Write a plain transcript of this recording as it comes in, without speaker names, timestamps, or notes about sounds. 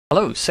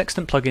Hello,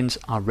 Sextant plugins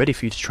are ready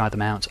for you to try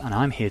them out, and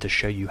I'm here to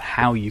show you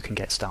how you can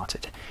get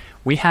started.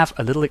 We have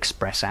a little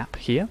Express app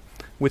here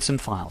with some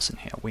files in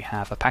here. We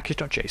have a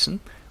package.json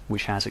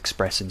which has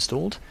Express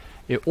installed.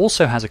 It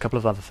also has a couple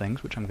of other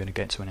things which I'm going to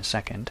get to in a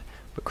second,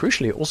 but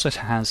crucially it also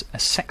has a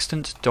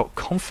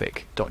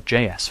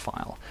sextant.config.js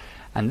file.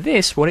 And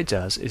this, what it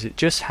does is it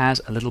just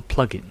has a little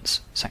plugins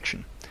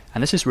section,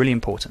 and this is really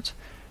important.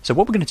 So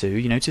what we're going to do,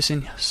 you notice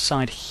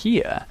inside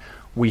here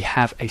we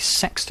have a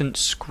Sextant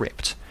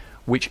script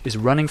which is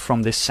running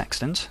from this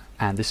Sextant,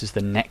 and this is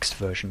the next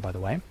version, by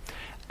the way.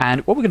 And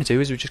what we're going to do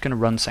is we're just going to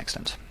run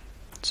Sextant.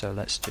 So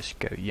let's just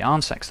go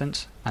yarn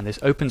Sextant, and this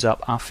opens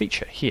up our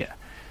feature here.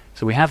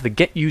 So we have the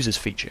get users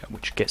feature,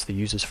 which gets the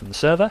users from the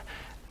server,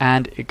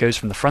 and it goes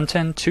from the front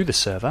end to the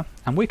server,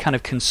 and we're kind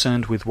of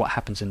concerned with what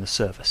happens in the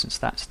server, since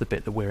that's the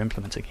bit that we're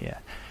implementing here.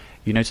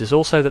 You notice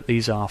also that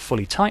these are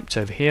fully typed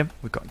over here.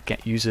 We've got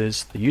get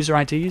users, the user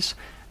IDs,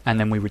 and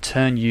then we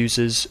return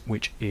users,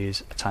 which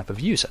is a type of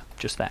user,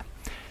 just there.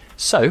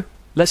 So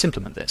let's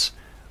implement this.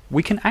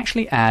 We can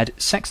actually add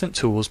Sextant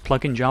tools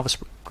plugin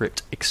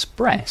JavaScript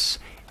Express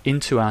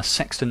into our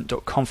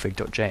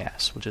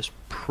sextant.config.js. We'll just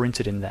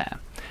print it in there.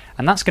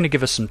 And that's going to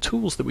give us some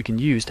tools that we can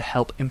use to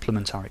help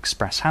implement our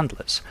Express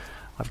handlers.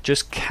 I've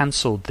just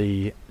cancelled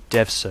the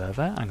dev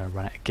server. I'm going to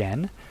run it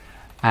again.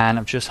 And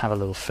I've just have a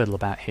little fiddle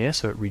about here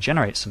so it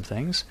regenerates some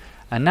things.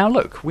 And now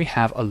look, we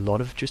have a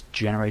lot of just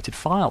generated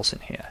files in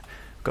here.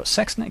 We've got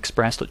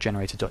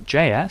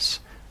sextantexpress.generated.js,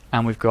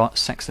 and we've got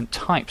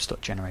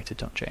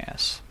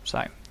sextanttypes.generated.js.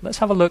 So let's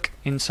have a look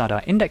inside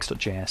our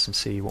index.js and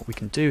see what we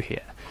can do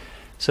here.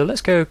 So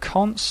let's go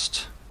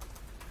const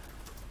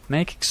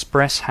make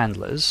express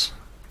handlers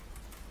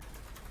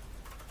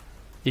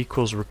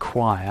equals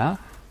require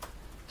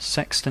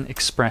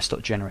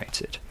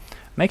sextantexpress.generated.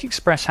 Make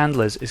express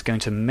handlers is going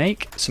to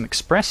make some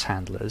express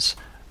handlers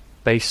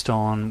based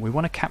on, we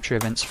want to capture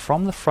events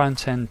from the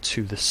front end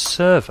to the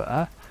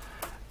server.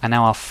 And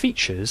now our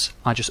features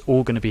are just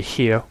all going to be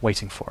here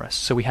waiting for us.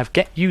 So we have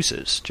get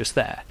users just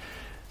there.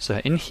 So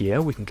in here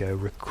we can go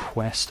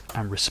request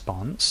and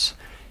response.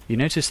 You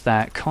notice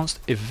that const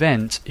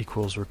event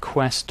equals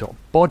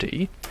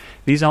request.body.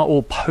 These are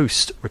all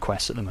post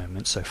requests at the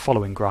moment, so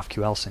following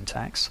GraphQL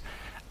syntax.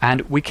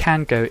 And we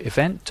can go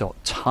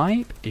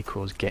event.type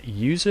equals get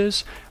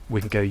users. We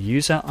can go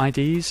user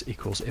IDs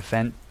equals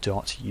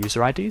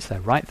event.user IDs.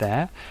 They're right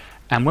there.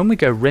 And when we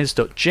go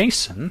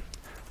res.json,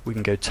 we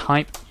can go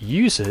type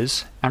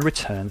users and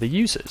return the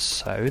users.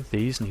 So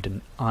these need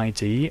an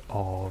ID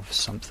of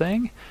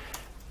something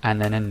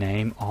and then a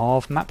name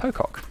of Matt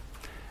Pocock.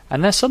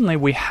 And then suddenly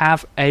we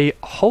have a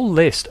whole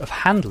list of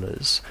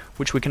handlers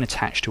which we can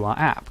attach to our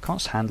app.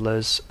 Const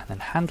handlers and then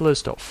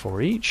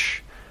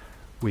handlers.forEach.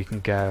 We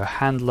can go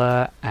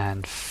handler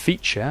and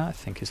feature, I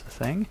think is the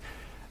thing.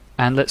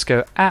 And let's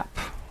go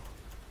app.post.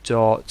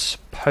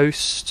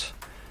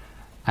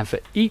 And for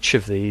each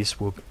of these,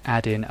 we'll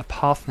add in a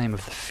path name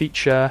of the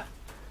feature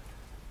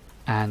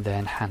and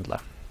then handler.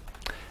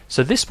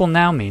 So this will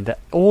now mean that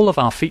all of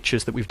our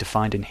features that we've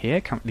defined in here,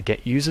 currently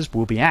get users,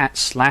 will be at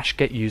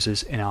 /get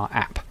users in our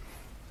app.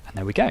 And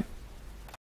there we go.